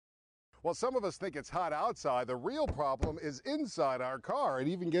Well, some of us think it's hot outside. The real problem is inside our car. It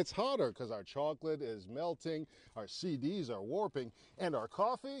even gets hotter because our chocolate is melting, our CDs are warping, and our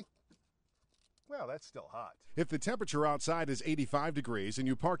coffee, well, that's still hot. If the temperature outside is 85 degrees and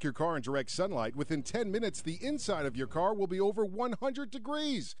you park your car in direct sunlight, within 10 minutes, the inside of your car will be over 100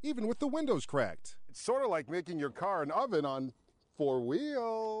 degrees, even with the windows cracked. It's sort of like making your car an oven on 4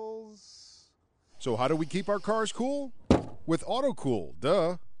 wheels. So how do we keep our cars cool? With AutoCool,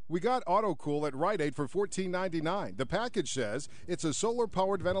 duh. We got AutoCool at Rite Aid for $14.99. The package says it's a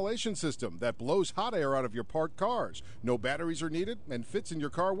solar-powered ventilation system that blows hot air out of your parked cars. No batteries are needed and fits in your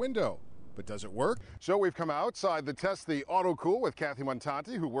car window. But does it work? So we've come outside to test the AutoCool with Kathy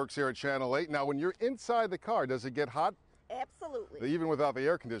Montanti, who works here at Channel 8. Now, when you're inside the car, does it get hot? Absolutely. Even without the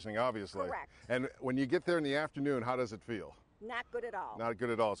air conditioning, obviously. Correct. And when you get there in the afternoon, how does it feel? Not good at all. Not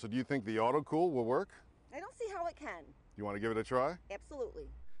good at all. So do you think the AutoCool will work? I don't see how it can. You want to give it a try? Absolutely.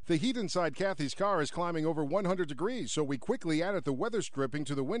 The heat inside Kathy's car is climbing over 100 degrees, so we quickly added the weather stripping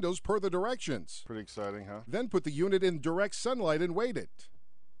to the windows per the directions. Pretty exciting, huh? Then put the unit in direct sunlight and waited.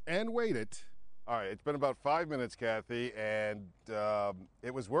 And waited. All right, it's been about 5 minutes, Kathy, and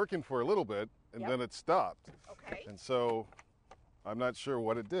it was working for a little bit, and then it stopped. Okay. And so I'm not sure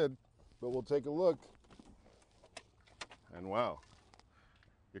what it did, but we'll take a look. And wow,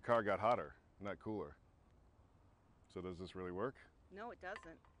 your car got hotter, not cooler. So does this really work? No, it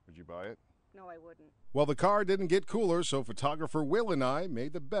doesn't. Would you buy it? No, I wouldn't. Well, the car didn't get cooler, so photographer Will and I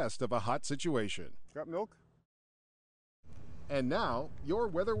made the best of a hot situation. Got milk? And now, you're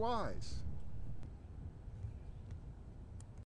weather wise.